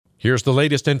Here's the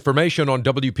latest information on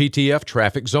WPTF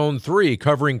Traffic Zone 3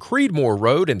 covering Creedmoor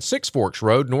Road and Six Forks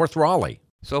Road, North Raleigh.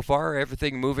 So far,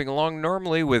 everything moving along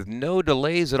normally with no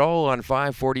delays at all on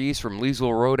 540 East from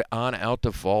Leesville Road on out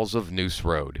to Falls of Noose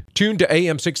Road. Tune to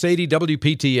AM 680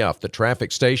 WPTF, the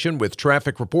traffic station, with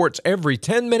traffic reports every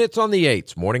 10 minutes on the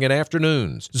 8s, morning and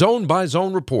afternoons.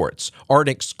 Zone-by-zone reports are an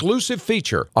exclusive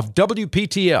feature of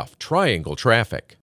WPTF Triangle Traffic.